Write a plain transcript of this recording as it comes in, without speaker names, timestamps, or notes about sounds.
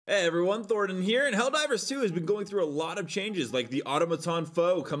Hey everyone, Thornton here, and Helldivers 2 has been going through a lot of changes, like the automaton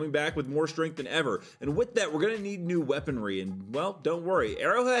foe coming back with more strength than ever, and with that we're going to need new weaponry, and well, don't worry,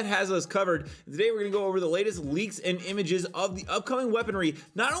 Arrowhead has us covered. Today we're going to go over the latest leaks and images of the upcoming weaponry,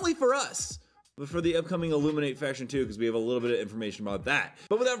 not only for us, but for the upcoming Illuminate faction too, because we have a little bit of information about that.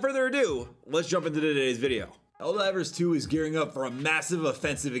 But without further ado, let's jump into today's video. Helldivers 2 is gearing up for a massive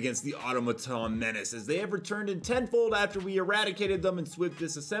offensive against the automaton menace, as they have returned in tenfold after we eradicated them in swift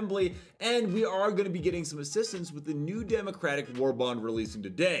disassembly, and we are going to be getting some assistance with the new democratic war bond releasing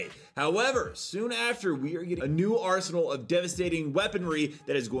today. However, soon after, we are getting a new arsenal of devastating weaponry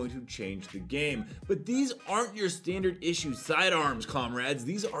that is going to change the game. But these aren't your standard issue sidearms, comrades.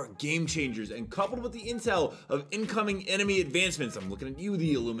 These are game changers, and coupled with the intel of incoming enemy advancements, I'm looking at you,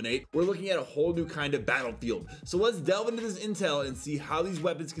 the Illuminate, we're looking at a whole new kind of battlefield. So let's delve into this intel and see how these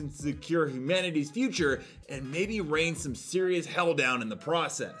weapons can secure humanity's future and maybe rain some serious hell down in the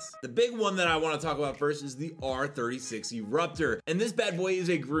process. The big one that I want to talk about first is the R-36 Eruptor, and this bad boy is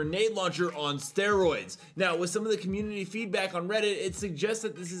a grenade launcher on steroids. Now, with some of the community feedback on Reddit, it suggests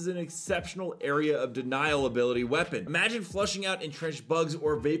that this is an exceptional area of denial ability weapon. Imagine flushing out entrenched bugs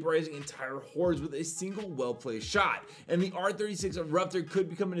or vaporizing entire hordes with a single well-placed shot, and the R-36 Eruptor could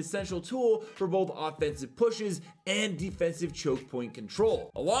become an essential tool for both offensive pushes and defensive choke point control.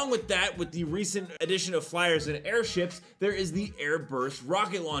 Along with that, with the recent addition of flyers and airships, there is the Air Burst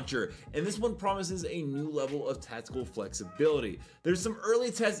rocket launcher, and this one promises a new level of tactical flexibility. There's some early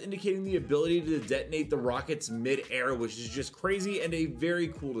tests indicating the ability to detonate the rockets mid-air, which is just crazy and a very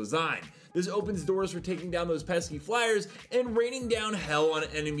cool design. This opens doors for taking down those pesky flyers and raining down hell on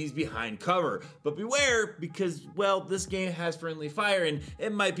enemies behind cover. But beware, because, well, this game has friendly fire and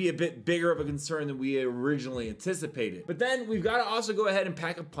it might be a bit bigger of a concern than we originally anticipated. But then we've got to also go ahead and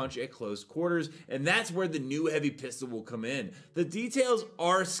pack a punch at close quarters, and that's where the new heavy pistol will come in. The details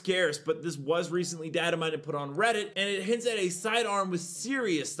are scarce, but this was recently data mined and put on Reddit, and it hints at a sidearm with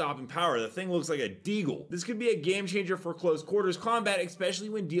serious stopping power. The thing looks like a deagle. This could be a game changer for close quarters combat, especially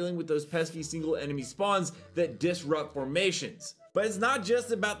when dealing with those pesky single enemy spawns that disrupt formations. But it's not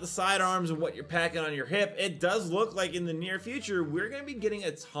just about the sidearms and what you're packing on your hip. It does look like in the near future, we're going to be getting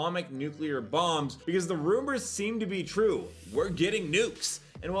atomic nuclear bombs, because the rumors seem to be true. We're getting nukes.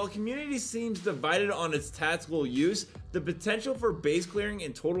 And while the community seems divided on its tactical use, the potential for base clearing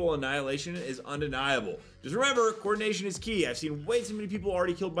and total annihilation is undeniable. Just remember, coordination is key. I've seen way too many people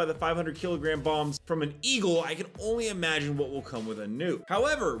already killed by the 500 kilogram bombs from an Eagle. I can only imagine what will come with a nuke.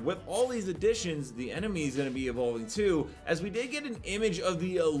 However, with all these additions, the enemy is going to be evolving too, as we did get an image of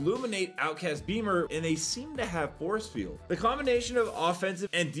the Illuminate Outcast Beamer, and they seem to have force field. The combination of offensive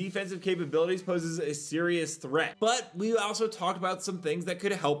and defensive capabilities poses a serious threat, but we also talked about some things that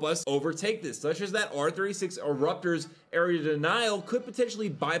could help us overtake this, such as that R-36 Eruptor's area denial could potentially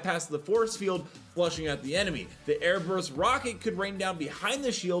bypass the force field, flushing out the enemy. The airburst rocket could rain down behind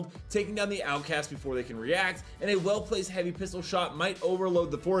the shield, taking down the outcast before they can react, and a well-placed heavy pistol shot might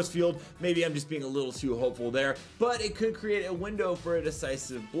overload the force field. Maybe I'm just being a little too hopeful there, but it could create a window for a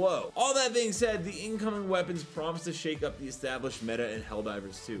decisive blow. All that being said, the incoming weapons promise to shake up the established meta in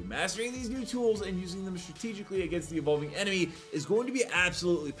Helldivers 2. Mastering these new tools and using them strategically against the evolving enemy is going to be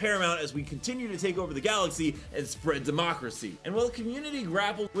absolutely paramount as we continue to take over the galaxy and spread democracy. And while the community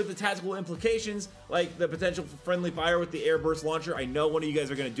grapples with the tactical implications, like the potential for friendly fire with the airburst launcher, I know one of you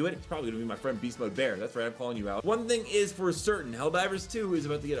guys are going to do it. It's probably going to be my friend Beast Mode Bear. That's right, I'm calling you out. One thing is for certain, Helldivers 2 is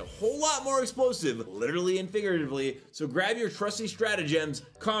about to get a whole lot more explosive, literally and figuratively, so grab your trusty stratagems,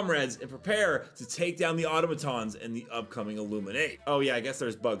 comrades, and prepare to take down the automatons and the upcoming Illuminate. Oh yeah, I guess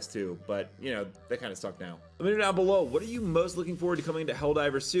there's bugs too, but you know, they kind of suck now. Let me know down below, what are you most looking forward to coming into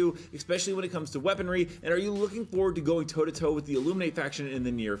Helldivers 2, especially when it comes to weaponry, and are you looking forward to going toe-to-toe with the Illuminate faction in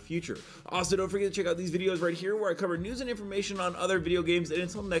the near future? Also, don't forget to check out these videos right here where I cover news and information on other video games, and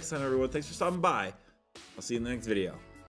until next time everyone, thanks for stopping by. I'll see you in the next video.